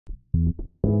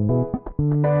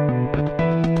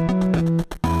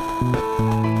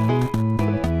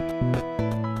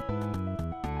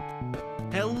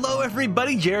Hello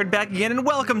everybody, Jared back again, and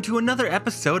welcome to another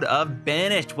episode of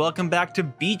Banished. Welcome back to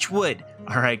Beechwood.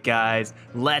 Alright guys,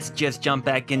 let's just jump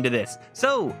back into this.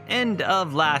 So, end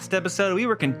of last episode, we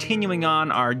were continuing on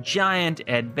our giant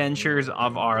adventures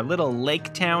of our little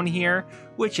lake town here,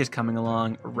 which is coming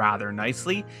along rather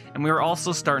nicely, and we were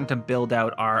also starting to build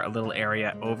out our little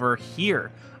area over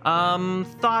here.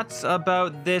 Thoughts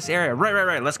about this area?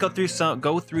 Right. Let's go through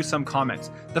some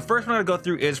comments. The first one I'm gonna go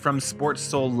through is from Sports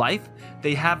Soul Life.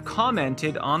 They have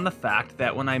commented on the fact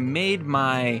that when I made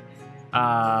my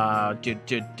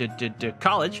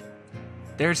college,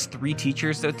 there's 3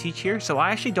 teachers that teach here, so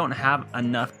I actually don't have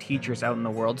enough teachers out in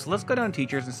the world. So let's go down to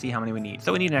teachers and see how many we need.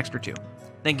 So we need an extra 2.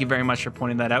 Thank you very much for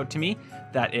pointing that out to me.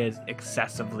 That is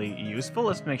excessively useful.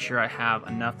 Let's make sure I have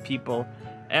enough people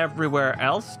everywhere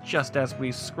else. Just as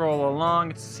we scroll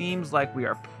along, it seems like we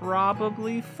are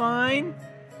probably fine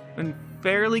and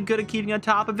fairly good at keeping on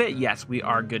top of it. Yes, we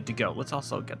are good to go. Let's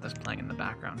also get this playing in the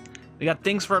background. We got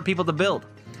things for our people to build.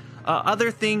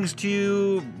 Other things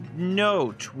to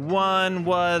note. One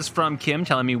was from Kim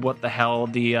telling me what the hell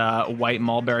the white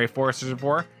mulberry forests are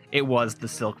for. It was the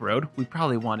Silk Road. We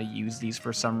probably want to use these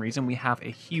for some reason. We have a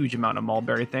huge amount of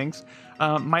mulberry things.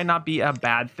 Might not be a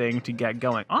bad thing to get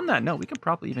going. On that note, we could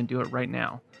probably even do it right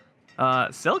now.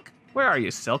 Silk? Where are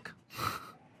you, Silk?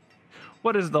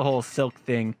 What is the whole silk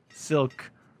thing?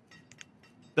 Silk.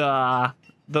 The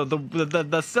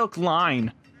silk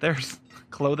line. There's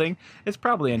clothing. It's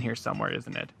probably in here somewhere,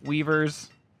 isn't it? Weavers,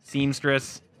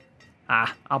 seamstress.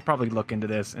 I'll probably look into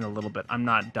this in a little bit. I'm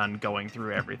not done going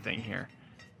through everything here.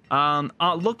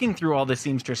 Looking through all the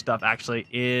seamstress stuff actually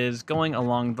is going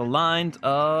along the lines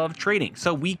of trading.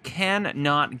 So we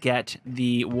cannot get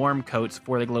the warm coats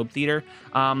for the Globe Theater.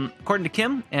 According to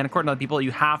Kim and according to other people,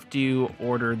 you have to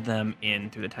order them in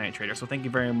through the Tiny Trader. So thank you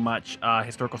very much,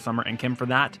 Historical Summer and Kim, for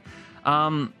that.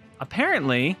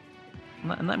 Apparently,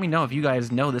 and let me know if you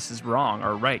guys know this is wrong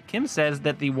or right. Kim says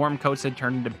that the warm coats had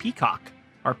turned into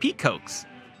peacocks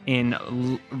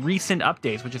in recent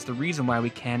updates, which is the reason why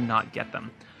we cannot get them.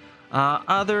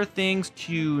 Other things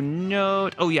to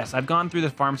note. Oh yes, I've gone through the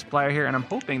farm supplier here, and I'm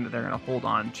hoping that they're going to hold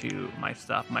on to my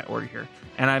stuff, my order here.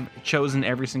 And I've chosen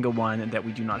every single one that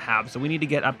we do not have. So we need to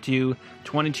get up to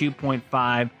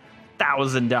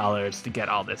 $22,500 to get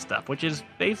all this stuff, which is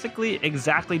basically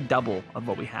exactly double of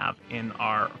what we have in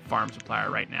our farm supplier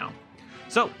right now.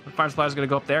 So the farm supplier is going to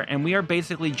go up there, and we are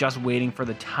basically just waiting for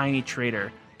the Tiny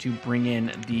Trader to bring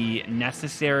in the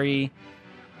necessary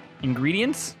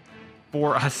ingredients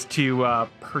for us to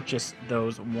purchase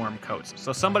those warm coats.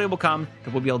 So somebody will come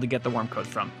that we'll be able to get the warm coats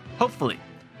from. Hopefully.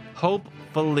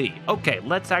 Okay,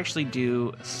 let's actually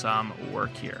do some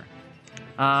work here.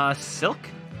 Silk?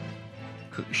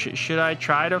 Should I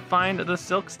try to find the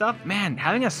silk stuff? Man,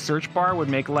 having a search bar would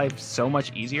make life so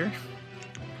much easier.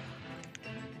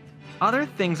 Other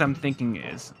things I'm thinking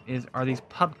are these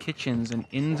pub kitchens and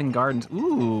inns and gardens.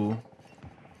 Ooh.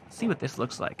 Let's see what this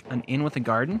looks like. An inn with a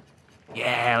garden?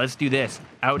 Yeah, let's do this.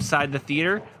 Outside the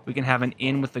theater, we can have an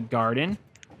inn with a garden.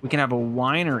 We can have a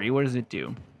winery. What does it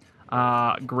do?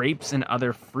 Grapes and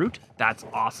other fruit. That's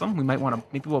awesome. We might want to,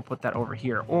 maybe we'll put that over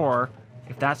here. Or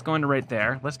if that's going to right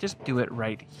there, let's just do it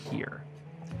right here.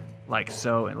 Like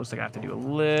so. It looks like I have to do a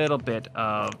little bit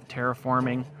of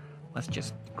terraforming. Let's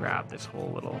just grab this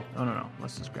whole little, no.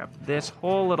 Let's just grab this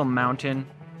whole little mountain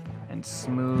and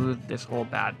smooth this whole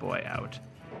bad boy out.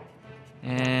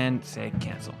 And say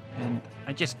cancel. And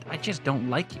I just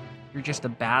don't like you. You're just a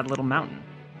bad little mountain.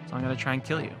 So I'm gonna try and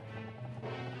kill you.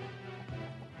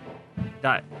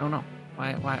 Die. Oh no.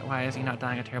 Why is he not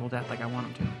dying a terrible death like I want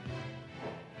him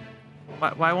to?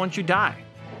 Why won't you die?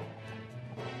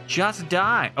 Just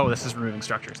die. Oh, this is removing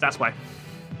structures. That's why.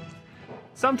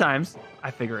 Sometimes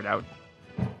I figure it out.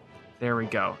 There we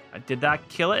go. Did that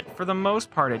kill it? For the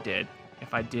most part it did.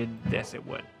 If I did this, it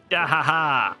would.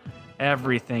 Da-ha-ha!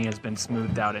 Everything has been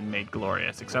smoothed out and made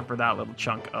glorious, except for that little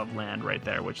chunk of land right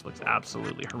there, which looks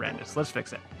absolutely horrendous. Let's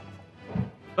fix it.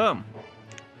 Boom.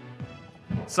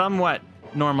 Somewhat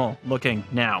normal looking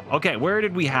now. Okay, where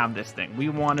did we have this thing? We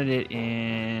wanted it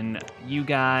in you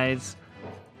guys.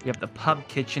 We have the pub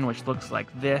kitchen, which looks like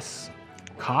this.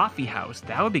 Coffee house.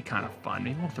 That would be kind of fun.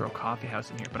 Maybe we'll throw a coffee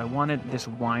house in here, but I wanted this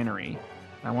winery.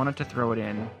 I wanted to throw it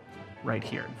in right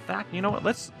here. In fact, you know what?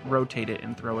 Let's rotate it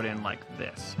and throw it in like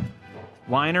this.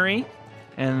 Winery,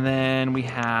 and then we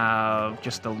have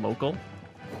just a local.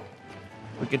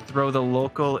 We could throw the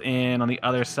local in on the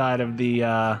other side of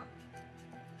the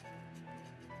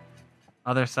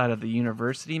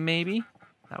university, maybe.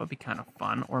 That would be kind of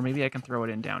fun. Or maybe I can throw it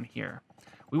in down here.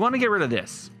 We want to get rid of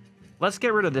this. Let's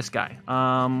get rid of this guy.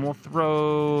 We'll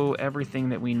throw everything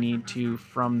that we need to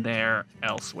from there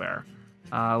elsewhere.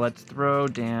 Let's throw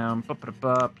down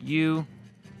you.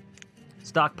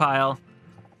 Stockpile.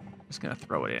 Just going to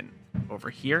throw it in over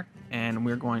here. And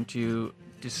we're going to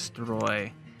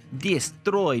destroy this.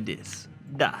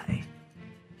 Die.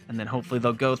 And then hopefully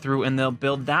they'll go through and they'll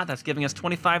build that. That's giving us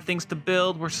 25 things to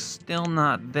build. We're still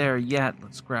not there yet.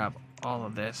 Let's grab all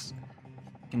of this.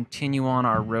 Continue on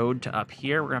our road to up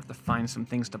here. We're going to have to find some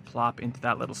things to plop into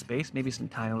that little space. Maybe some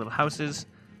tiny little houses.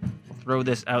 We'll throw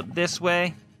this out this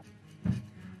way.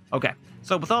 Okay,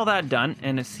 so with all that done,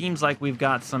 and it seems like we've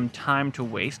got some time to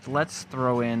waste, let's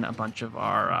throw in a bunch of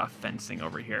our fencing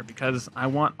over here because I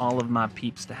want all of my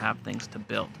peeps to have things to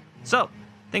build. So,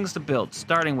 things to build,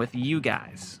 starting with you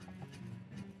guys.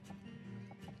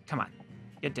 Come on,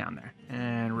 get down there.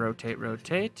 And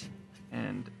rotate,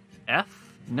 and F.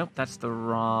 Nope, that's the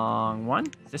wrong one.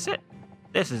 Is this it?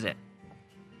 This is it.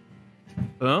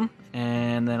 Boom.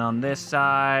 And then on this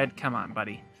side, come on,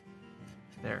 buddy.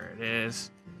 There it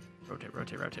is.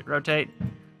 Rotate.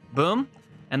 Boom.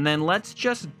 And then let's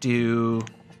just do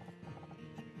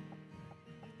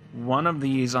one of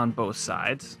these on both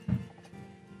sides.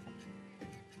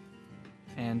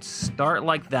 And start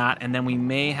like that, and then we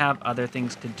may have other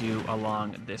things to do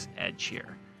along this edge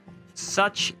here.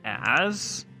 Such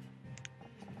as...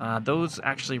 those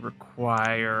actually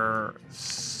require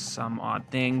some odd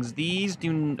things. These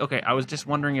do... Okay, I was just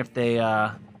wondering if they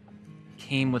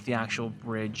came with the actual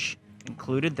bridge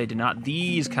included. They did not.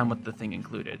 These come with the thing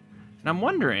included. And I'm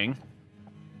wondering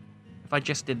if I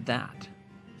just did that.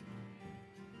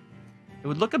 It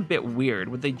would look a bit weird.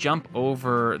 Would they jump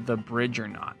over the bridge or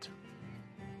not?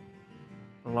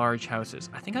 Large houses.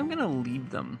 I think I'm going to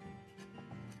leave them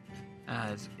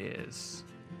as is.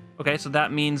 Okay, so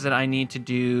that means that I need to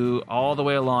do all the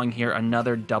way along here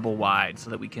another double wide so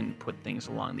that we can put things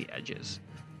along the edges.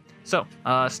 So,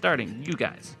 starting, you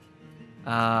guys.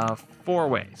 4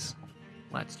 ways.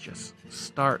 Let's just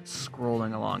start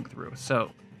scrolling along through.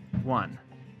 So, 1,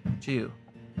 2,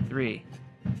 3,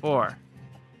 4,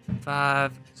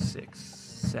 5, 6,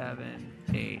 7,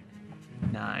 8,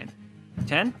 9,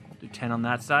 10. Do 10 on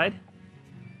that side.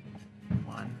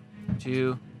 1,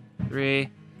 2, 3,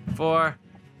 4,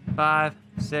 5,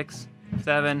 6,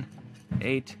 7,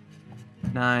 8,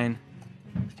 9,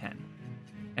 10.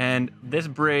 And this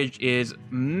bridge is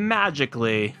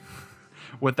magically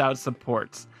without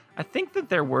supports. I think that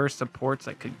there were supports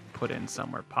I could put in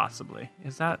somewhere, possibly.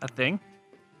 Is that a thing?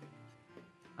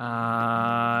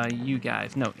 You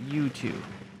guys. No, you two.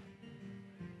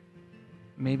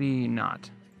 Maybe not.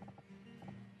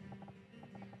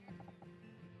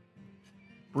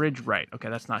 Bridge right. Okay,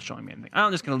 that's not showing me anything.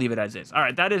 I'm just going to leave it as is. All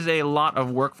right, that is a lot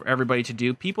of work for everybody to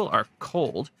do. People are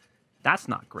cold. That's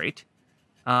not great.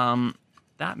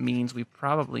 That means we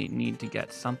probably need to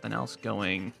get something else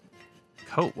going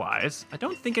coat-wise. I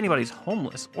don't think anybody's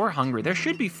homeless or hungry. There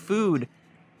should be food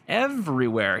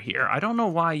everywhere here. I don't know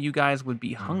why you guys would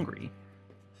be hungry.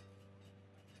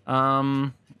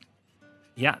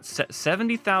 Yeah,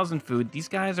 70,000 food. These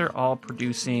guys are all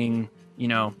producing...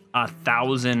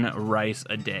 1,000 rice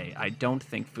a day. I don't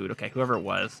think food. Okay, whoever it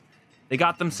was, they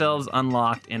got themselves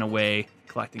unlocked in a way,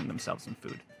 collecting themselves some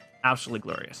food. Absolutely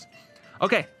glorious.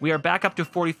 Okay, we are back up to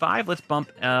 45. Let's bump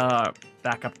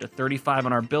back up to 35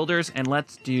 on our builders, and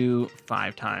let's do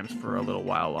 5 times for a little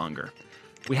while longer.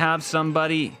 We have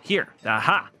somebody here.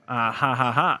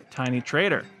 Aha. Tiny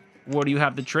trader. What do you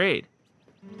have to trade?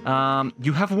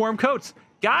 You have warm coats.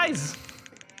 Guys!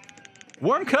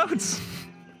 Warm coats!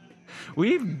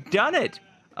 We've done it.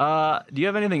 Do you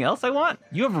have anything else I want?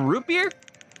 You have root beer?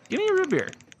 Give me a root beer.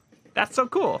 That's so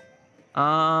cool.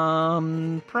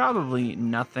 Probably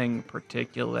nothing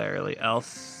particularly else.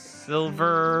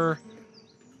 Silver.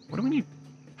 What do we need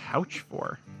pouch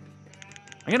for?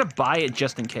 I'm gonna buy it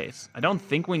just in case. I don't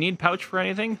think we need pouch for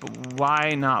anything, but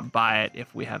why not buy it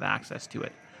if we have access to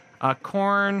it?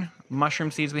 Corn,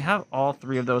 mushroom seeds. We have all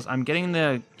 3 of those. I'm getting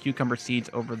the cucumber seeds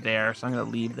over there, so I'm gonna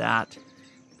leave that.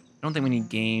 I don't think we need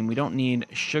game. We don't need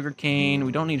sugarcane.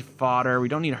 We don't need fodder. We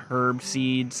don't need herb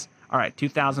seeds. All right,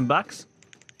 2,000 bucks.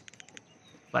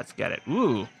 Let's get it.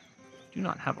 Ooh, do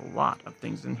not have a lot of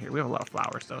things in here. We have a lot of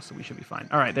flowers though, so we should be fine.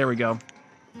 All right, there we go.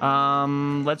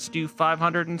 Let's do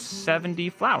 570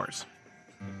 flowers.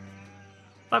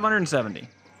 570.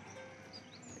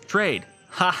 Trade.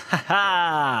 Ha ha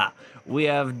ha! We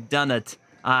have done it.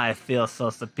 I feel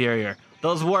so superior.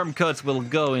 Those warm coats will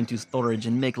go into storage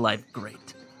and make life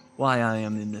great. Why I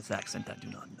am in this accent, I do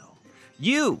not know.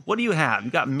 You, what do you have?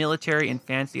 You got military and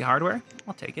fancy hardware?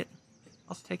 I'll take it.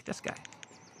 I'll take this guy.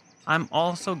 I'm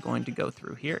also going to go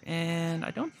through here, and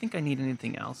I don't think I need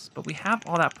anything else, but we have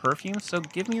all that perfume, so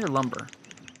give me your lumber.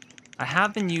 I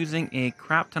have been using a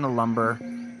crap ton of lumber.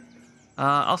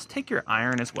 I'll take your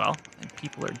iron as well, and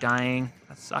people are dying.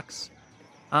 That sucks.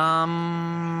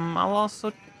 I'll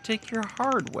also take your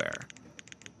hardware.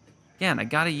 Again, I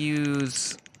gotta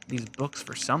use these books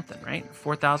for something, right?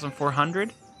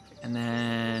 4,400, and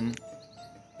then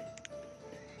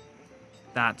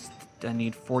that's, I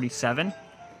need 47.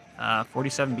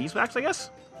 47 beeswax, I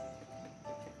guess.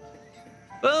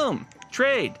 Boom!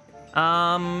 Trade!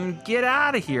 Get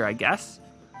out of here, I guess.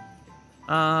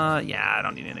 Yeah, I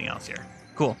don't need anything else here.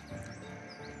 Cool.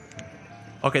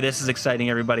 Okay, this is exciting,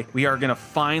 everybody. We are gonna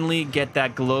finally get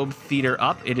that globe theater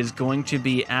up. It is going to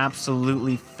be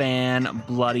absolutely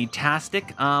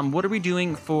fan-bloody-tastic. What are we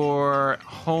doing for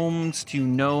homes to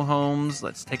no homes?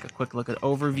 Let's take a quick look at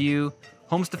overview.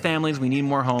 Homes to families, we need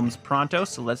more homes pronto,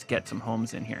 so let's get some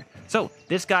homes in here. So,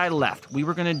 this guy left. We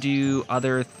were gonna do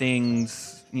other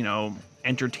things, you know,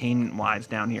 entertainment-wise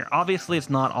down here. Obviously, it's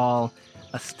not all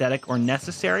aesthetic or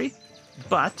necessary,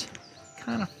 but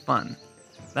kind of fun.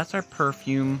 That's our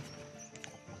perfume,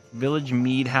 village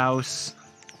mead house,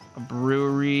 a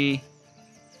brewery,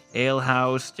 ale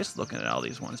house. Just looking at all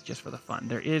these ones just for the fun.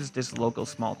 There is this local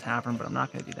small tavern, but I'm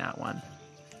not going to do that one.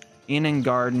 Inn and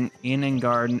garden, inn and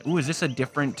garden. Ooh, is this a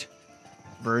different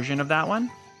version of that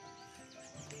one?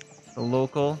 The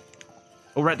local.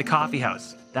 Oh, right, the coffee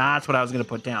house. That's what I was going to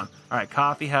put down. All right,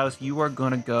 coffee house, you are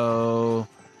going to go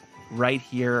right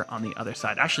here on the other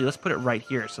side. Actually, let's put it right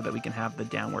here so that we can have the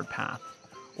downward path.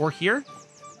 Or here.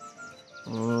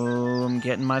 Oh, I'm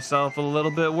getting myself a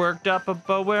little bit worked up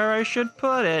about where I should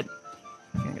put it.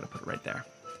 I'm going to put it right there.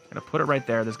 I'm going to put it right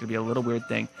there. There's going to be a little weird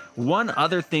thing. One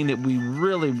other thing that we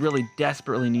really, really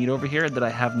desperately need over here that I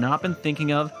have not been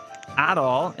thinking of at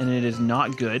all, and it is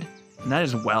not good, and that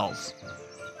is wells.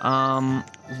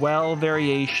 Well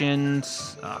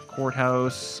variations,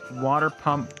 courthouse, water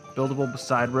pump, buildable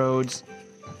beside roads.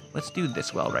 Let's do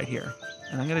this well right here.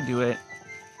 And I'm going to do it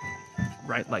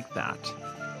right like that.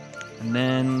 And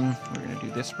then we're going to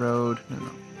do this road.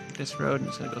 No, this road, and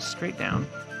it's going to go straight down.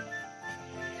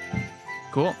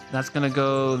 Cool. That's going to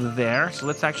go there. So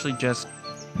let's actually just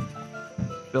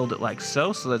build it like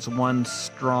so. So that's one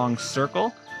strong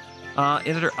circle.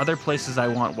 Is there other places I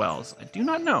want wells? I do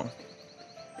not know.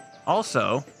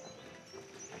 Also,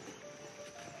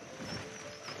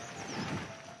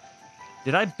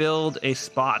 did I build a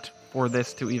spot for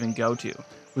this to even go to?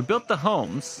 We built the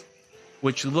homes,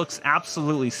 which looks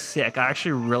absolutely sick. I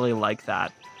actually really like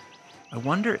that. I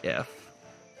wonder if...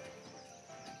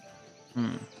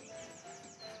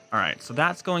 All right, so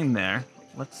that's going there.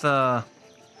 Let's,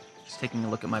 just taking a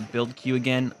look at my build queue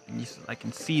again. I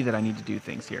can see that I need to do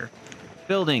things here.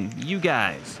 Building, you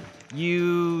guys.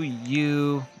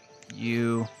 You.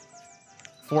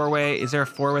 Four-way, is there a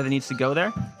four-way that needs to go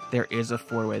there? There is a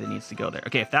four-way that needs to go there.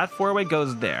 Okay, if that four-way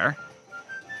goes there,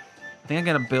 I think I'm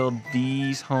gonna build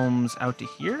these homes out to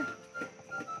here.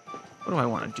 What do I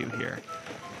want to do here?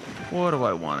 What do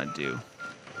I want to do?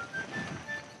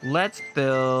 Let's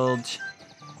build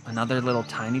another little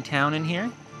tiny town in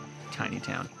here. Tiny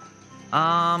town.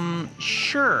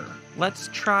 Sure. Let's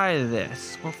try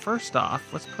this. Well, first off,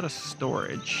 let's put a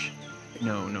storage.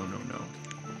 No.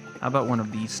 How about one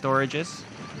of these storages?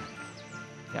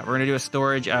 Yeah, we're gonna do a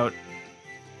storage out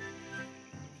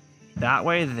that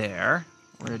way there.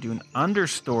 We're gonna do an under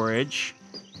storage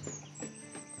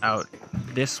out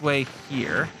this way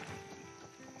here.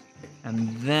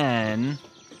 And then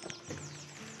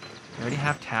we already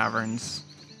have taverns.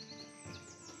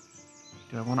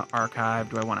 Do I want to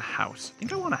archive? Do I want a house? I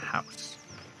think I want a house.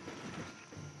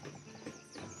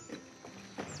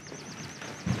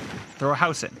 Throw a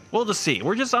house in. We'll just see.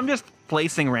 I'm just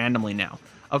placing randomly now.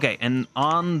 Okay, and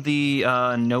on the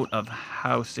note of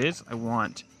houses, I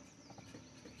want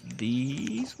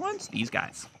these ones. These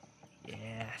guys.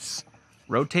 Yes.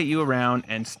 Rotate you around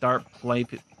and start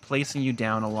placing you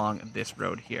down along this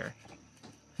road here.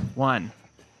 1,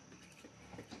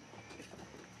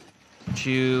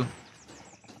 2,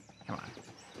 come on,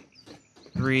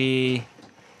 3,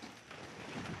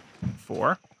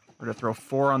 4. We're gonna throw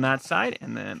 4 on that side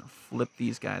and then flip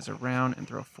these guys around and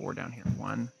throw 4 down here.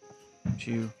 1,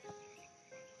 2,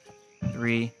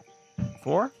 3,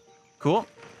 4. Cool.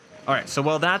 All right, so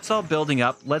while that's all building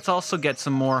up, let's also get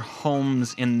some more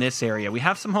homes in this area. We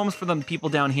have some homes for the people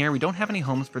down here. We don't have any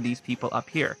homes for these people up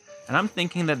here. And I'm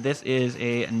thinking that this is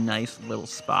a nice little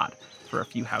spot for a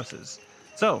few houses.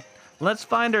 So let's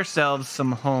find ourselves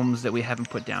some homes that we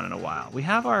haven't put down in a while. We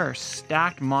have our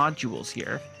stacked modules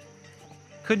here.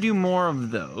 Could do more of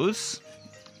those.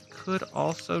 could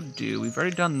also do, we've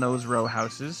already done those row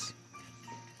houses.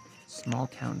 Small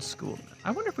town school.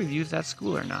 I wonder if we've used that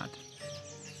school or not.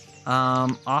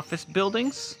 Office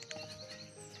buildings.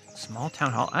 Small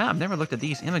town hall. I've never looked at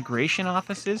these. Immigration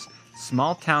offices.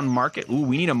 Small town market. Ooh,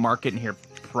 we need a market in here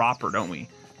proper, don't we?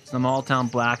 Small town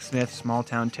blacksmith, small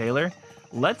town tailor.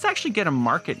 Let's actually get a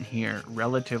market in here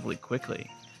relatively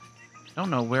quickly. I don't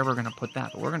know where we're going to put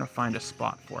that, but we're going to find a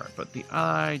spot for it. But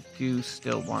I do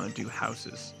still want to do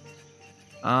houses.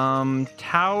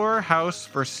 Tower house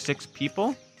for 6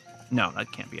 people. No,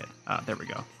 that can't be it. There we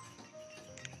go.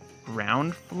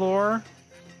 Ground floor.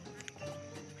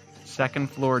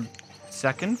 Second floor.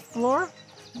 Second floor?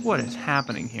 What is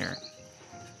happening here?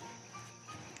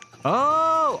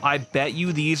 Oh, I bet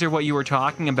you these are what you were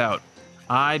talking about.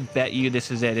 I bet you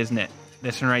this is it, isn't it?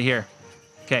 This one right here.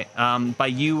 Okay, by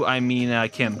you, I mean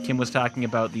Kim. Kim was talking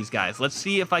about these guys. Let's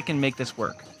see if I can make this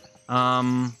work.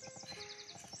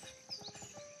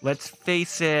 Let's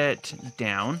face it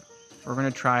down. We're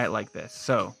going to try it like this.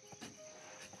 So,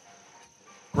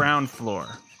 ground floor.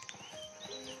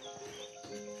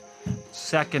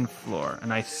 Second floor.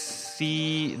 And I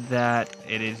see that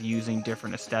it is using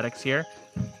different aesthetics here.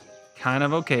 Kind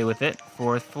of okay with it.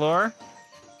 4th floor.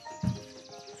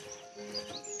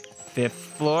 5th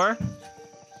floor.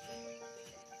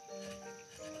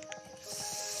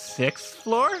 6th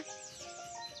floor?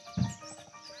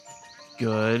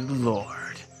 Good Lord.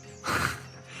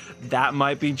 That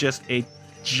might be just a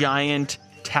giant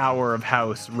tower of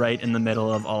house right in the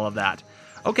middle of all of that.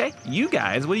 Okay, you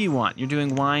guys, what do you want? You're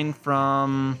doing wine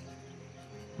from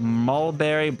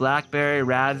mulberry, blackberry,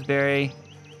 raspberry.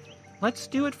 Let's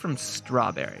do it from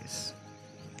strawberries.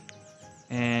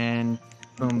 And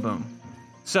boom, boom.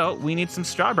 So we need some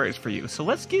strawberries for you. So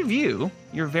let's give you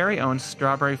your very own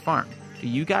strawberry farm. Do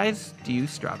you guys do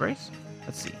strawberries?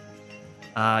 Let's see.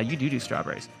 You do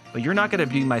strawberries, but you're not going to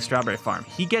be my strawberry farm.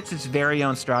 He gets his very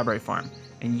own strawberry farm.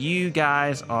 And you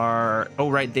guys are...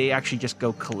 Oh, right, they actually just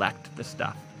go collect the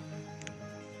stuff.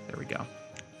 There we go.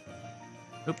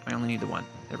 Oop, I only need the one.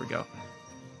 There we go.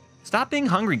 Stop being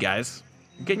hungry, guys.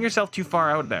 You're getting yourself too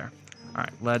far out there. All right,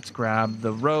 let's grab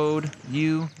the road.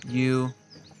 You.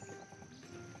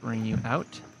 Bring you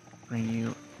out. Bring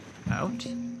you out.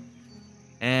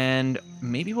 And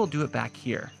maybe we'll do it back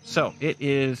here. So it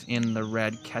is in the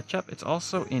red ketchup. It's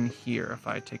also in here if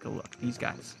I take a look. These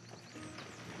guys.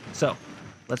 So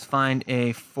let's find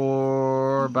a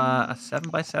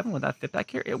 7x7. Would that fit back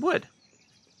here? It would.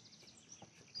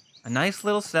 A nice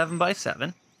little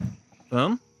 7x7.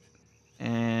 Boom.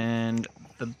 And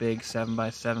the big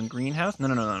 7x7 greenhouse.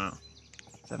 No.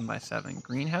 7x7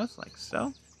 greenhouse, like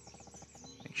so.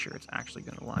 Make sure it's actually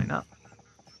going to line up.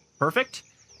 Perfect.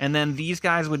 And then these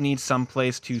guys would need some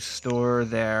place to store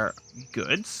their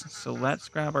goods. So let's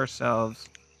grab ourselves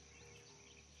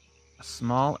a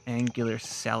small angular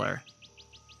cellar.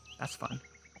 That's fun.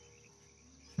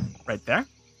 Right there.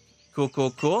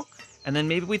 Cool. And then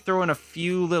maybe we throw in a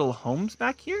few little homes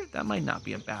back here. That might not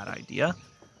be a bad idea.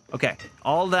 Okay,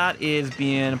 all that is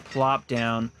being plopped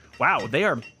down. Wow, they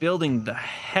are building the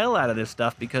hell out of this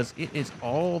stuff because it is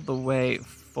all the way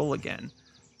full again.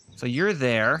 So you're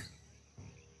there.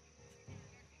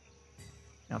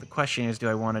 Now the question is, do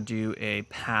I want to do a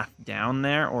path down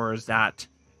there, or is that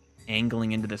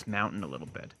angling into this mountain a little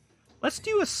bit? Let's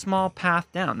do a small path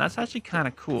down. That's actually kind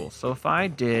of cool. So if I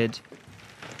did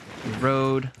a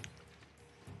road,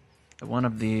 one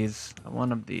of these,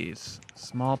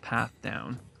 small path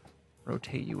down,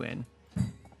 rotate you in.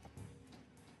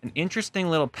 An interesting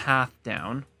little path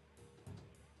down.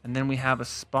 And then we have a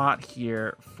spot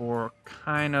here for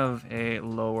kind of a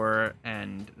lower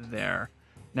end there.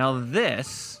 Now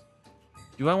this,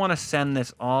 do I want to send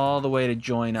this all the way to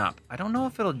join up? I don't know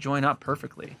if it'll join up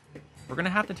perfectly. We're going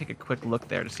to have to take a quick look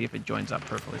there to see if it joins up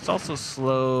perfectly. It's also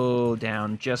slow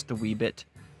down just a wee bit.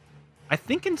 I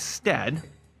think instead,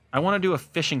 I want to do a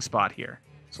fishing spot here.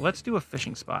 So let's do a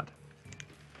fishing spot.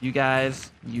 You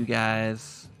guys,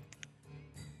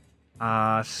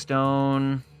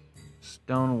 stone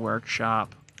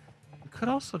workshop. We could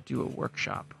also do a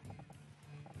workshop.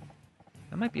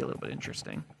 That might be a little bit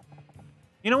interesting.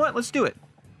 You know what? Let's do it.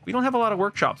 We don't have a lot of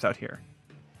workshops out here.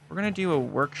 We're going to do a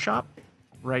workshop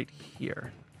right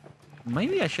here.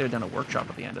 Maybe I should have done a workshop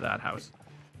at the end of that house.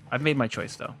 I've made my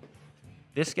choice, though.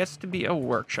 This gets to be a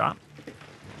workshop.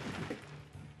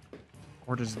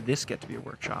 Or does this get to be a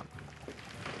workshop?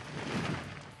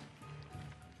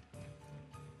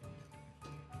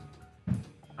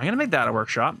 I'm going to make that a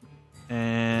workshop.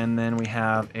 And then we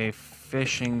have a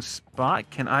fishing spot.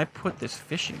 Can I put this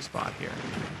fishing spot here?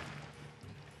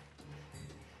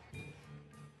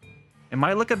 It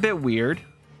might look a bit weird,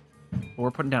 But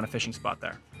we're putting down a fishing spot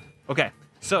there. Okay,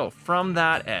 so from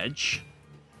that edge,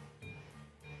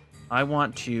 I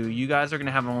want to... You guys are going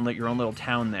to have your own little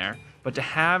town there. But to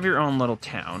have your own little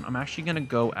town, I'm actually going to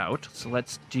go out. So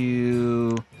let's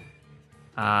do...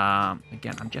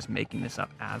 again, I'm just making this up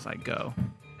as I go.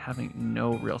 Having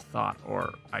no real thought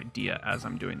or idea as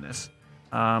I'm doing this.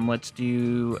 Let's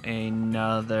do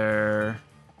another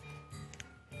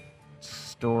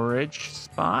storage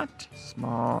spot.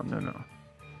 Small, no.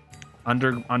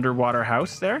 Underwater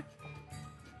house there.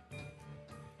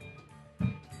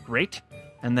 Great.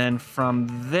 And then from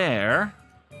there,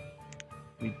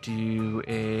 we do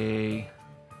a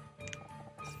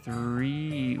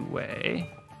 3-way.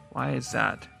 Why is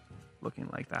that looking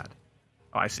like that?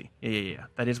 Oh, I see. Yeah.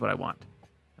 That is what I want.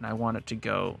 And I want it to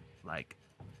go like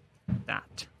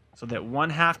that. So that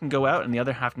one half can go out and the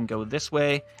other half can go this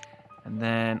way. And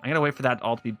then I'm going to wait for that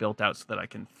all to be built out so that I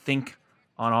can think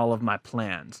on all of my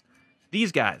plans.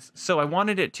 These guys. So I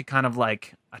wanted it to kind of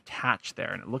like attach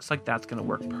there. And it looks like that's going to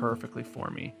work perfectly for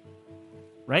me.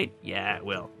 Right? Yeah, it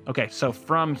will. Okay, so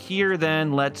from here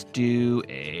then, let's do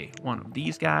one of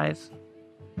these guys.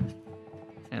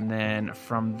 And then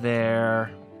from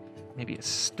there, maybe a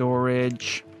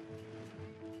storage.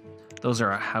 Those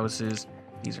are our houses.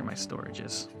 These are my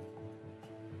storages.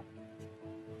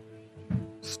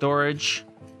 Storage.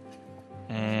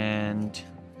 And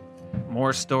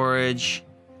more storage.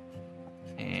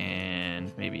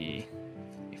 And maybe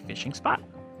a fishing spot.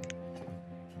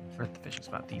 Where's the fishing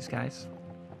spot? These guys.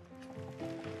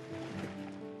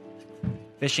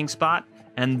 Fishing spot.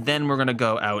 And then we're going to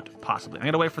go out, possibly. I'm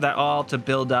going to wait for that all to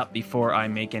build up before I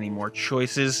make any more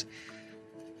choices.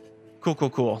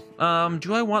 Cool.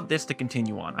 Do I want this to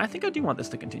continue on? I think I do want this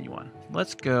to continue on.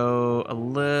 Let's go a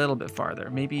little bit farther.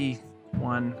 Maybe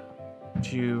 1,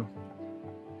 2,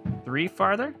 3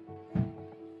 farther.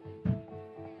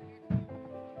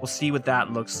 We'll see what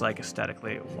that looks like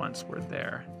aesthetically once we're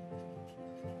there.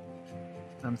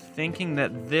 I'm thinking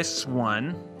that this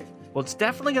one... Well, it's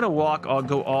definitely going to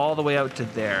go all the way out to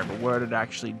there, but what it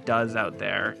actually does out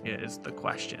there is the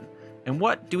question. And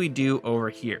what do we do over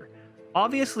here?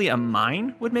 Obviously, a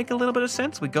mine would make a little bit of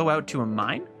sense. We go out to a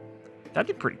mine.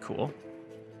 That'd be pretty cool.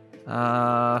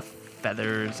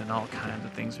 Feathers and all kinds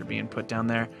of things are being put down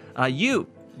there.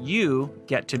 You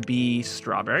get to be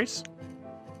strawberries,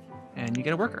 and you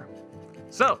get a worker.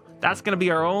 So that's going to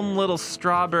be our own little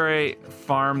strawberry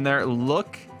farm there.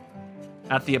 Look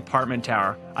at the apartment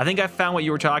tower. I think I found what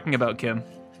you were talking about, Kim.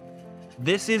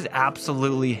 This is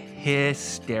absolutely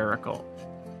hysterical.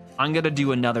 I'm going to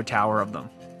do another tower of them.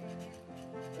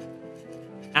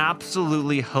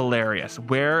 Absolutely hilarious.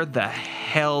 Where the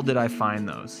hell did I find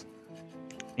those?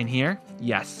 In here?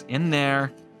 Yes, in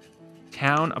there.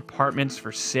 Town apartments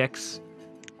for 6.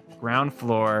 Ground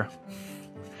floor.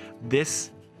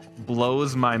 This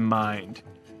blows my mind.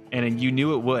 And you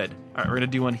knew it would. All right, we're going to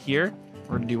do one here.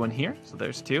 We're going to do one here. So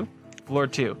there's 2. Floor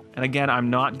 2. And again, I'm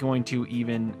not going to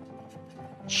even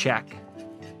check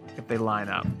if they line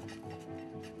up.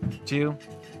 2.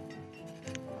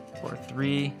 Floor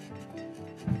 3.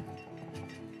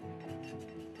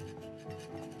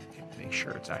 Okay, make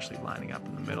sure it's actually lining up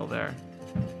in the middle there.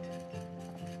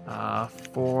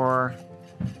 4.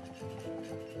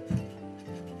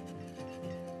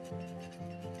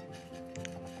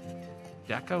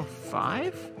 Deco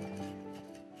 5?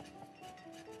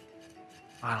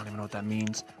 I don't even know what that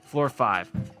means. Floor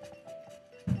 5.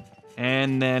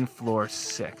 And then floor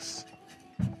 6.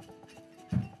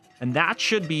 And that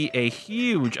should be a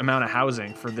huge amount of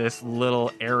housing for this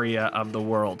little area of the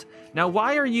world. Now,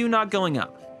 why are you not going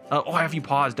up? Oh, I have you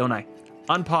paused, don't I?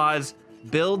 Unpause.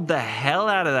 Build the hell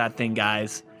out of that thing,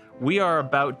 guys. We are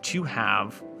about to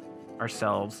have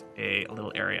ourselves a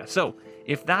little area. So,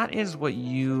 if that is what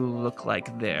you look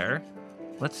like there,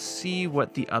 let's see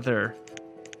what the other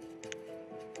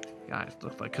guys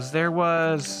look like. Because there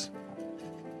was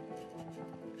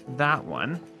that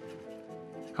one.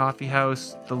 Coffee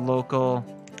house, the local,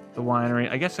 the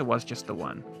winery. I guess it was just the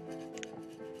one.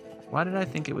 Why did I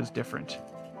think it was different?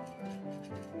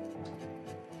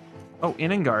 Oh,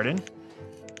 Inn and Garden.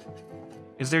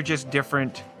 Is there just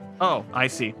different... Oh, I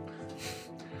see.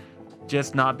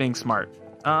 Just not being smart.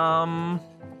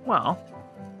 Well,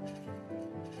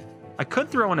 I could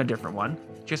throw in a different one.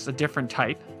 Just a different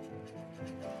type.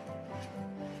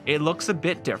 It looks a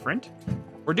bit different.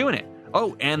 We're doing it.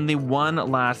 Oh, and the one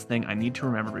last thing I need to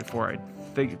remember before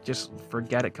I just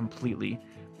forget it completely.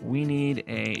 We need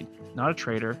a, not a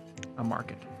trader, a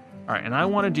market. All right, and I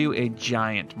want to do a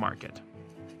giant market.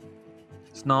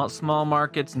 It's not small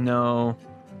markets, no.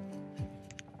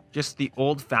 Just the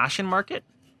old-fashioned market.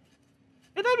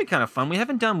 Hey, that'd be kind of fun. We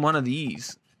haven't done one of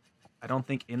these, I don't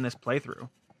think, in this playthrough.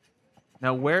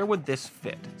 Now, where would this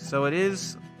fit? So it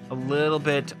is a little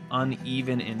bit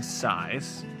uneven in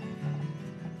size.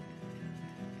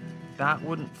 That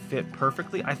wouldn't fit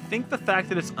perfectly. I think the fact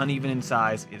that it's uneven in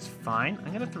size is fine.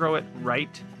 I'm going to throw it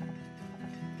right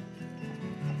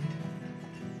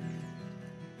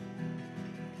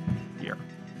here.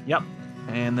 Yep.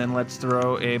 And then let's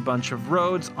throw a bunch of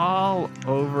roads all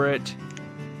over it.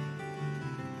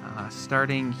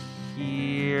 Starting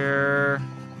here,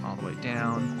 all the way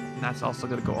down. And that's also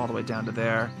going to go all the way down to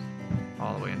there,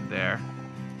 all the way into there,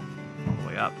 all the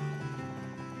way up.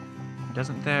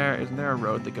 Isn't there a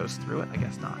road that goes through it? I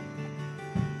guess not.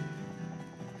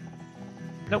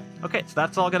 Nope. Okay, so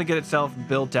that's all going to get itself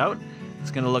built out.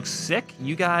 It's going to look sick.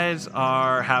 You guys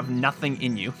have nothing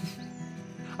in you.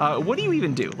 What do you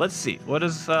even do? Let's see. What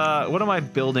am I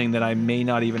building that I may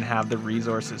not even have the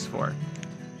resources for?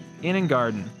 Inn and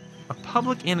garden. A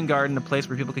public inn and garden, a place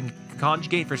where people can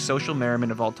conjugate for social merriment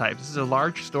of all types. This is a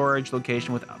large storage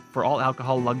location for all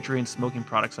alcohol, luxury, and smoking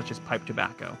products such as pipe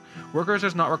tobacco. Workers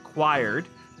are not required,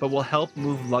 but will help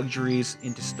move luxuries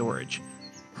into storage.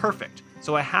 Perfect.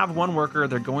 So I have one worker.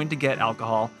 They're going to get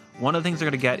alcohol. One of the things they're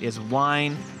going to get is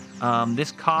wine.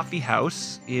 This coffee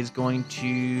house is going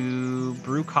to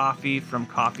brew coffee from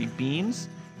coffee beans.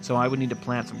 So I would need to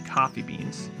plant some coffee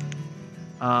beans.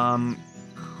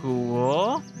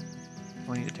 Cool.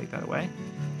 I need to take that away.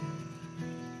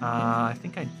 I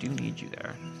think I do need you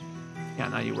there. Yeah,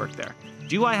 now you work there.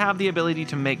 Do I have the ability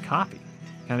to make coffee?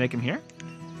 Can I make him here?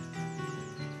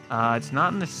 It's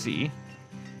not in the sea.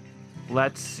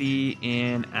 Let's see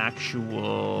in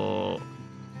actual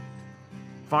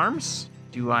farms.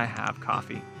 Do I have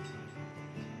coffee?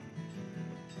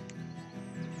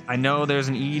 I know there's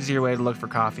an easier way to look for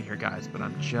coffee here, guys, but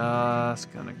I'm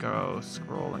just gonna go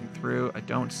scrolling through. I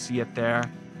don't see it there.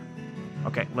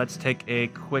 Okay, let's take a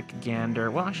quick gander.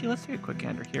 Well, actually, let's take a quick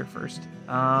gander here first.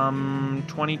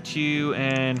 22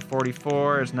 and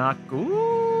 44 is not...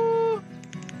 Ooh!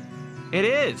 It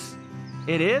is!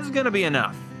 It is going to be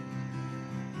enough.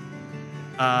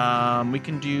 We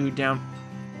can do down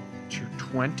to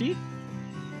 20.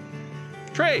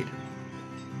 Trade!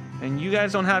 And you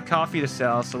guys don't have coffee to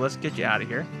sell, so let's get you out of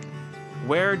here.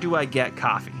 Where do I get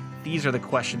coffee? These are the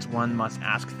questions one must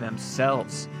ask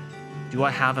themselves. Do I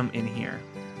have them in here?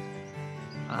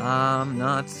 I'm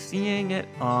not seeing it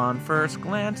on first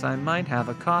glance. I might have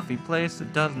a coffee place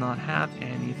that does not have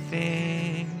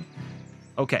anything.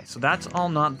 Okay, so that's all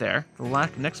not there. The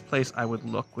next place I would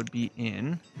look would be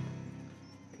in...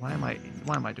 Why am I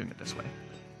doing it this way?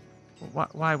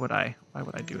 Why would I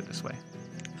do it this way?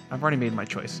 I've already made my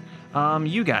choice.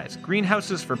 You guys,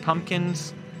 greenhouses for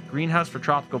pumpkins, greenhouse for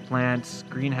tropical plants,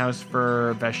 greenhouse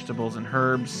for vegetables and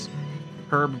herbs.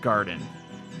 Herb garden.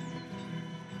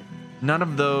 None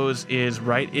of those is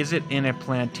right. Is it in a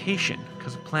plantation?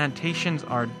 Because plantations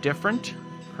are different.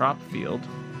 Crop field.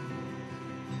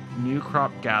 New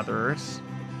crop gatherers.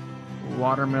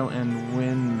 Watermill and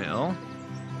windmill.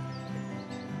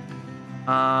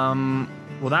 Well,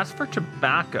 that's for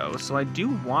tobacco, so I do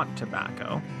want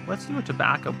tobacco. Let's do a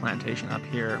tobacco plantation up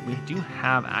here. We do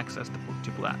have access to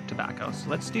tobacco, so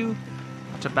let's do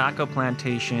a tobacco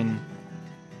plantation.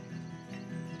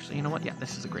 You know what? Yeah,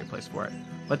 this is a great place for it.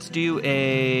 Let's do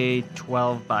a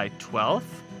 12 by 12.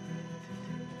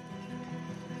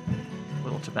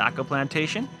 Little tobacco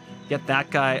plantation. Get that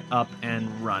guy up and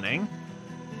running.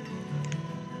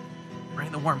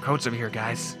 Bring the warm coats over here,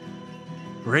 guys.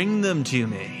 Bring them to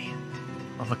me.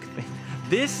 Oh, look.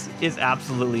 This is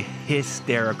absolutely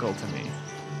hysterical to me.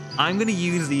 I'm going to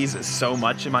use these so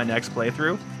much in my next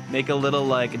playthrough. Make a little,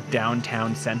 like,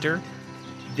 downtown center.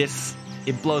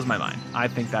 It blows my mind. I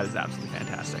think that is absolutely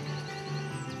fantastic.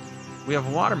 We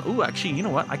have water... Ooh, actually, you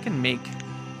know what? I can make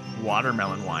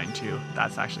watermelon wine, too.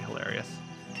 That's actually hilarious.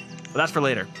 But that's for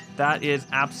later. That is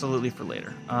absolutely for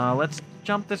later. Let's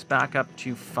jump this back up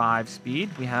to 5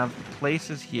 speed. We have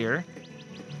places here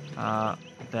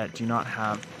that do not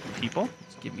have people.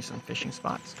 Let's give you some fishing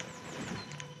spots.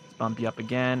 Let's bump you up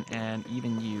again, and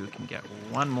even you can get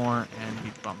one more and be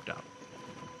bumped up.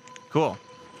 Cool.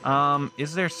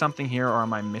 Is there something here, or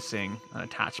am I missing an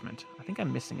attachment? I think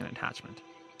I'm missing an attachment.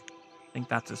 I think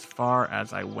that's as far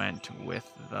as I went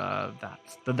with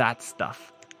that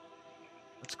stuff.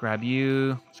 Let's grab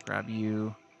you. Let's grab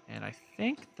you. And I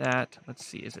think that, let's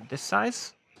see, is it this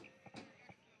size?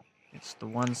 It's the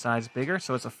one size bigger,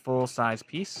 so it's a full size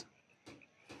piece.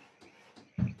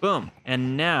 Boom.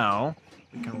 And now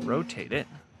we can rotate it.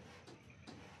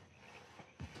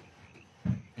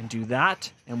 And do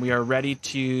that, and we are ready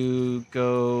to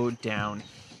go down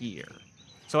here.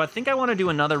 So I think I want to do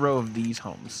another row of these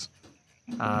homes,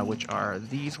 which are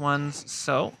these ones.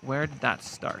 So where did that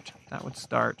start? That would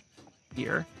start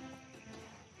here.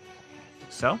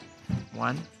 So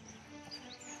 1,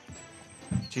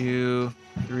 2,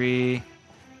 3,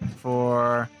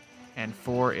 4, and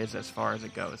 4 is as far as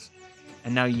it goes.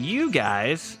 And now you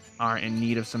guys are in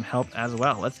need of some help as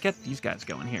well. Let's get these guys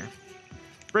going here.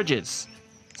 Bridges,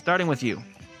 starting with you.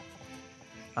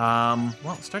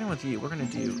 Well, starting with you, we're going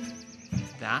to do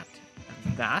that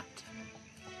and that,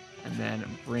 and then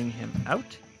bring him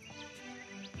out.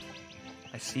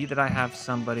 I see that I have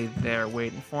somebody there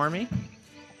waiting for me.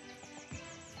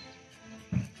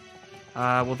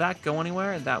 Will that go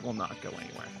anywhere? That will not go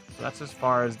anywhere. So that's as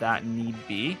far as that need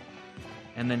be.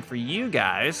 And then for you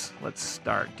guys, let's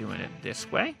start doing it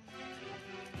this way.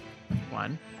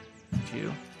 1,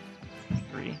 2,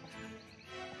 3,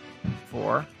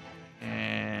 4,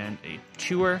 and a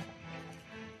tour.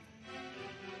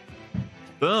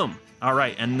 Boom. All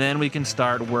right, and then we can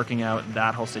start working out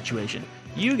that whole situation.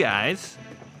 You guys,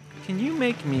 can you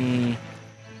make me,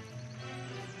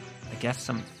 I guess,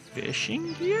 some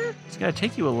fishing gear? It's gonna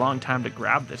take you a long time to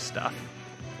grab this stuff.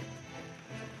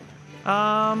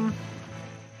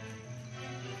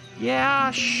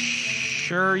 Yeah,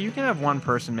 sure. You can have one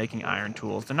person making iron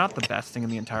tools. They're not the best thing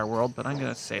in the entire world, but I'm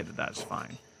gonna say that that's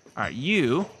fine. All right,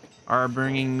 you are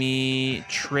bringing me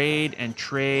trade and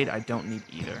trade. I don't need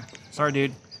either. Sorry,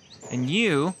 dude. And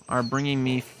you are bringing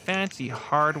me fancy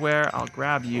hardware. I'll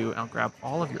grab you. I'll grab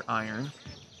all of your iron.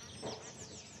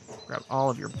 Grab all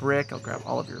of your brick. I'll grab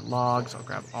all of your logs. I'll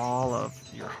grab all of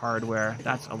your hardware.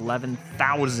 That's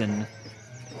 11,000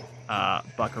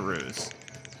 buckaroos.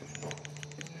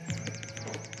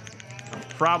 I'm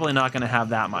probably not going to have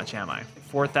that much, am I?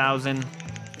 4,000,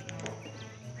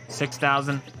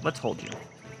 6,000. Let's hold you.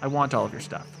 I want all of your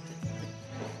stuff.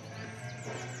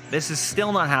 This is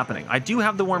still not happening. I do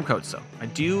have the worm coats, though. I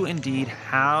do indeed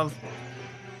have...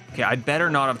 Okay, I better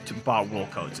not have bought wool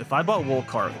coats. If I bought wool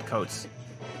coats...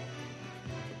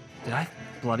 Did I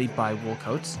bloody buy wool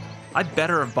coats? I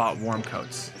better have bought warm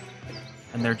coats.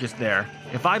 And they're just there.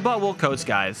 If I bought wool coats,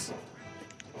 guys,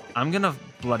 I'm gonna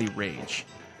bloody rage.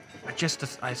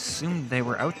 I assumed they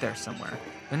were out there somewhere.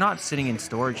 They're not sitting in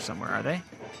storage somewhere, are they?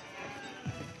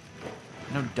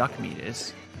 No duck meat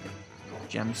is.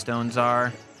 Gemstones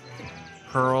are.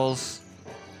 Pearls.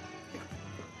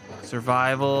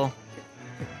 Survival.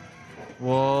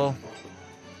 Wool.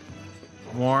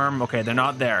 Warm. Okay, they're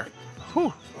not there.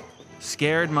 Whew.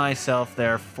 Scared myself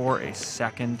there for a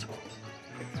second.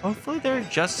 Hopefully they're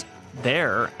just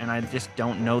there and I just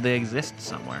don't know they exist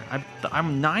somewhere.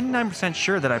 I'm 99%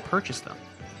 sure that I purchased them.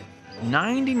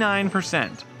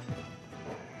 99%.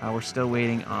 We're still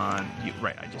waiting on you.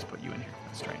 Right, I just put you in here.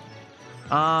 That's right.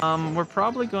 We're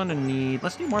probably going to need...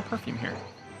 Let's need more perfume here.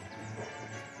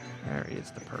 Where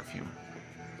is the perfume?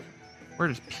 Where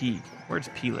does P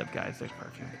live, guys? There's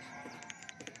perfume.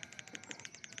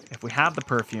 If we have the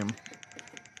perfume,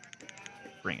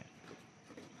 bring it.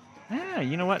 Yeah,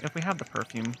 you know what? If we have the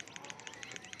perfume,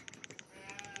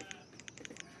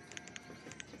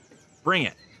 bring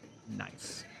it.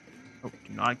 Nice. Oh,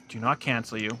 do not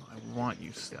cancel you. I want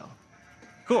you still.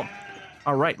 Cool.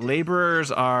 All right,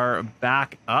 laborers are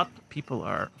back up. People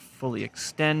are fully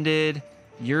extended.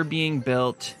 You're being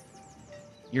built.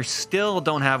 You still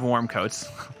don't have warm coats.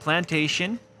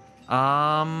 Plantation.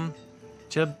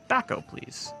 Tobacco,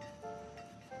 please.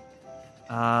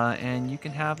 And you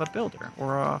can have a builder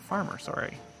or a farmer,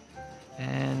 sorry.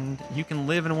 And you can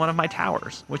live in one of my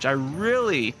towers, which I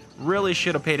really, really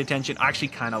should have paid attention. I actually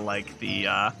kind of like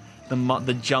the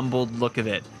jumbled look of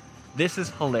it. This is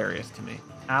hilarious to me.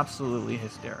 Absolutely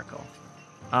hysterical.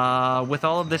 With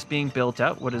all of this being built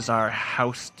out, what is our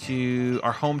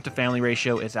home to family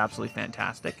ratio is absolutely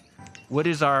fantastic. What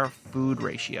is our food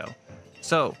ratio?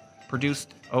 So,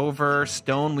 produced over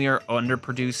stone, we are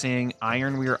underproducing.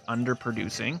 Iron, we are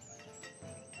underproducing.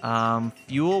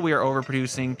 Fuel, we are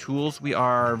overproducing. Tools, we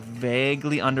are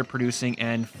vaguely underproducing.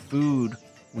 And food,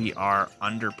 we are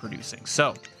underproducing.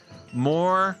 So,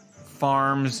 more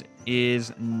farms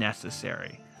is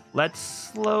necessary. Let's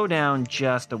slow down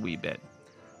just a wee bit.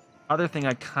 Other thing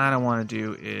I kind of want to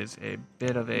do is a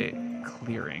bit of a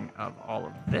clearing of all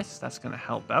of this. That's going to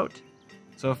help out.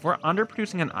 So if we're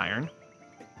underproducing an iron,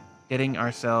 getting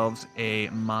ourselves a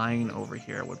mine over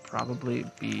here would probably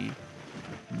be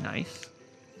nice.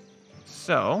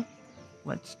 So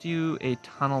let's do a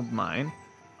tunneled mine.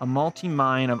 A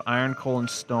multi-mine of iron, coal, and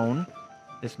stone.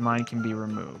 This mine can be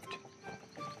removed.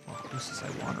 Well, who says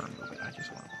I want to remove it? I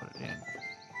just want to put it in.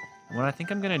 What I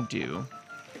think I'm going to do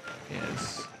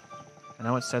is I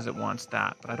know it says it wants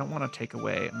that, but I don't want to take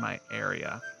away my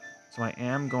area. So I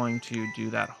am going to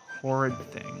do that horrid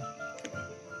thing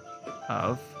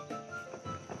of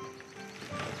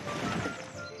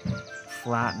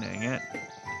flattening it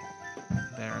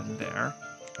there and there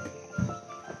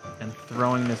and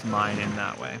throwing this mine in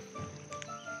that way.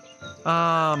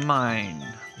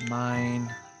 Mine.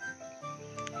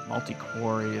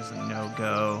 Multi-quarry is a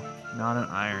no-go. Not an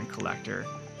iron collector.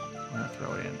 I'm going to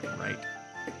throw it in right.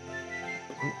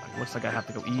 Ooh, it looks like I have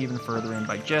to go even further in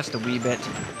by just a wee bit.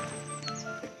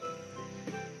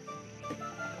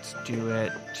 Let's do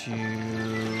it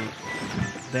to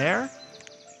there.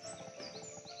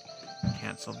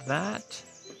 Cancel that.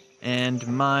 And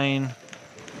mine.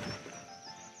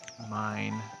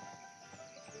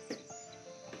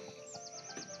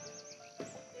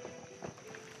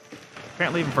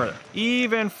 Apparently even further.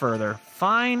 Even further.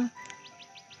 Fine.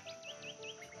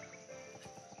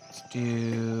 Let's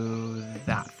do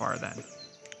that far then.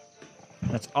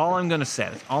 That's all I'm going to say.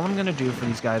 That's all I'm going to do for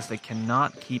these guys. They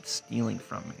cannot keep stealing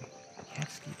from me. They can't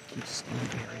keep stealing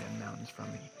area and mountains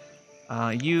from me.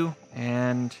 You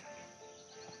and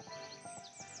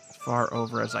as far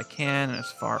over as I can, and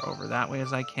as far over that way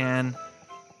as I can.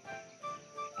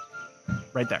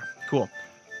 Right there. Cool.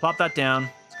 Plop that down.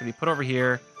 It's going to be put over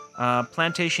here.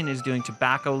 Plantation is doing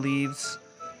tobacco leaves.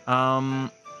 No,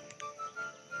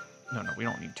 we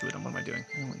don't need 2 of them. What am I doing?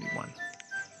 We only need 1.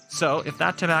 So, if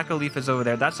that tobacco leaf is over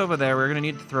there, that's over there. We're going to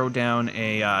need to throw down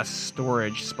a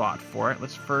storage spot for it.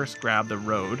 Let's first grab the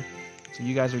road. So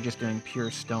you guys are just doing pure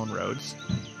stone roads.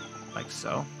 Like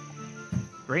so.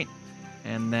 Great.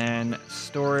 And then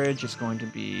storage is going to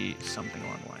be something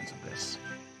along the lines of this.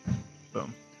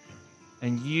 Boom.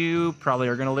 And you probably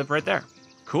are going to live right there.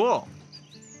 Cool.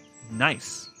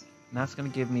 Nice. And that's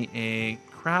going to give me a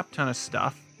crap ton of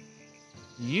stuff.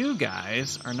 You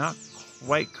guys are not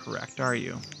quite correct, are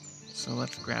you? So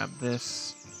let's grab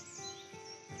this.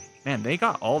 Man, they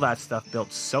got all that stuff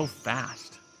built so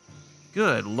fast.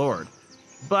 Good lord.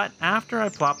 But after I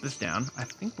plop this down, I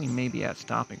think we may be at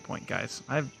stopping point, guys.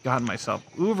 I've gotten myself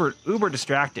uber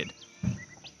distracted.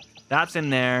 That's in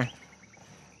there.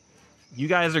 You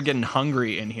guys are getting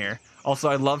hungry in here. Also,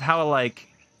 I love how, like,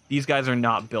 these guys are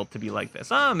not built to be like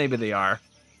this. Oh, maybe they are.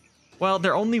 Well,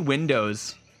 they're only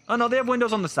windows. Oh, no, they have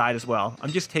windows on the side as well.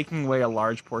 I'm just taking away a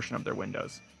large portion of their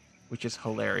windows, which is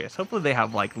hilarious. Hopefully they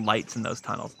have, like, lights in those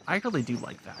tunnels. I really do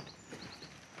like that.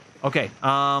 Okay,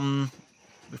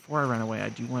 before I run away, I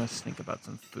do want to think about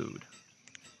some food.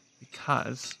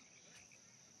 Because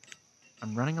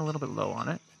I'm running a little bit low on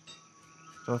it.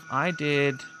 So if I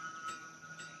did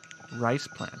rice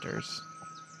planters,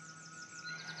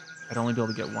 I'd only be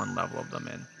able to get 1 level of them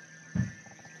in.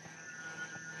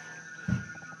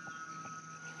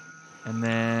 And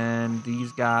then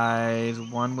these guys,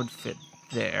 1 would fit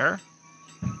there.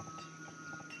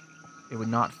 It would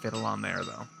not fit along there,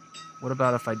 though. What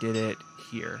about if I did it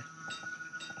here?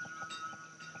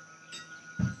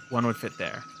 1 would fit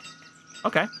there.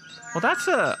 Okay. Well, that's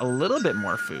a little bit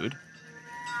more food.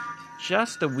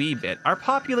 Just a wee bit. Our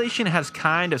population has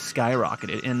kind of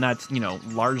skyrocketed, and that's, you know,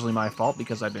 largely my fault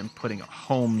because I've been putting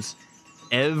homes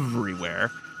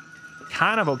everywhere.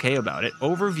 Kind of okay about it.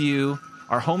 Overview,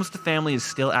 our homes to family is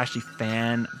still actually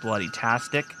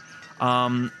fan-bloody-tastic.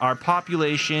 Our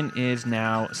population is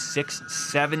now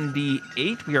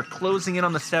 678. We are closing in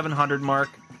on the 700 mark.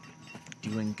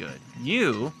 Doing good.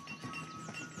 You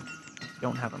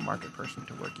don't have a market person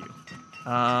to work you.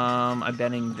 I'm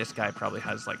betting this guy probably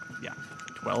has, like,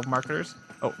 12 marketers.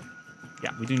 Oh,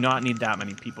 yeah, we do not need that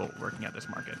many people working at this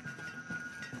market.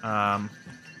 How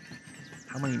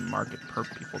many market per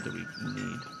people do we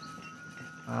need?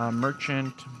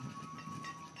 Merchant.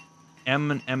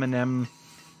 M&M.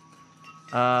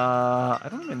 I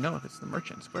don't even know if it's the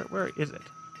merchants. Where is it?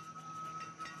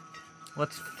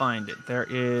 Let's find it. There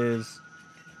is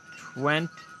 20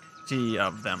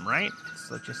 of them, right?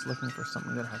 So just looking for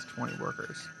something that has 20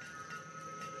 workers.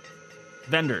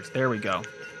 Vendors, there we go.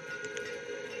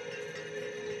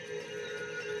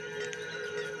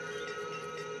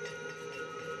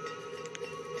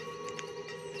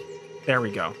 There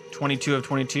we go. 22 of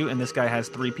 22, and this guy has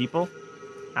 3 people.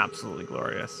 Absolutely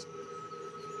glorious.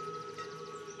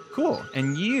 Cool.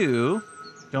 And you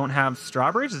don't have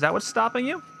strawberries? Is that what's stopping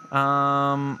you?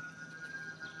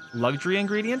 Luxury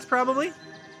ingredients, probably?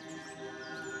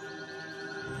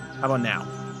 How about now?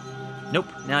 Nope.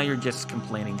 Now you're just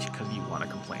complaining because you want to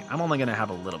complain. I'm only going to have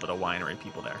a little bit of winery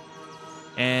people there.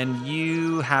 And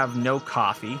you have no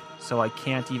coffee, so I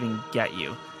can't even get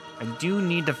you. I do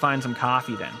need to find some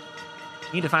coffee then.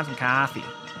 Need to find some coffee.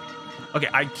 Okay,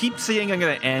 I keep saying I'm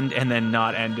going to end and then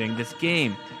not ending. This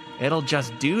game, It'll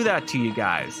just do that to you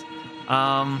guys.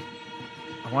 I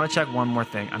want to check one more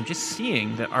thing. I'm just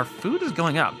seeing that our food is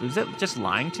going up. Is it just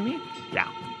lying to me?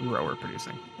 Yeah, we were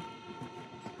overproducing.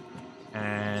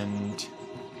 And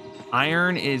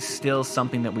iron is still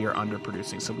something that we are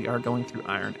underproducing. So we are going through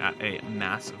iron at a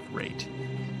massive rate.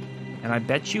 And I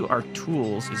bet you our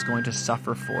tools is going to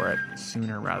suffer for it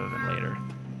sooner rather than later.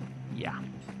 Yeah.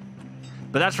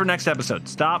 But that's for next episode.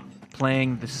 Stop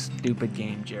playing this stupid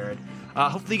game, Jared.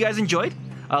 Hopefully you guys enjoyed.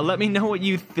 Let me know what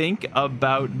you think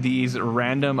about these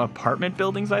random apartment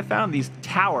buildings I found. These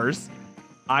towers.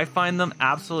 I find them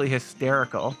absolutely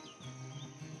hysterical.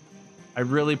 I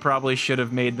really probably should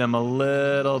have made them a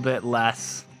little bit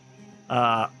less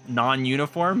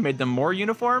non-uniform. Made them more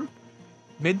uniform.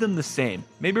 Made them the same.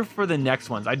 Maybe for the next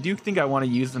ones. I do think I want to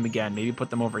use them again. Maybe put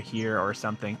them over here or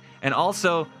something. And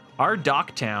also, our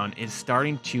dock town is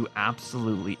starting to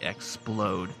absolutely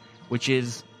explode, which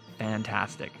is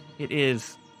fantastic. It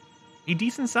is a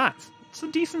decent size. It's a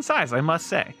decent size, I must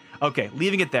say. Okay,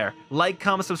 leaving it there. Like,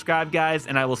 comment, subscribe, guys,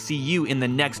 and I will see you in the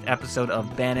next episode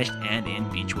of Banished and in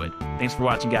Beechwood. Thanks for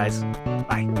watching, guys.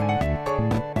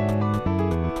 Bye.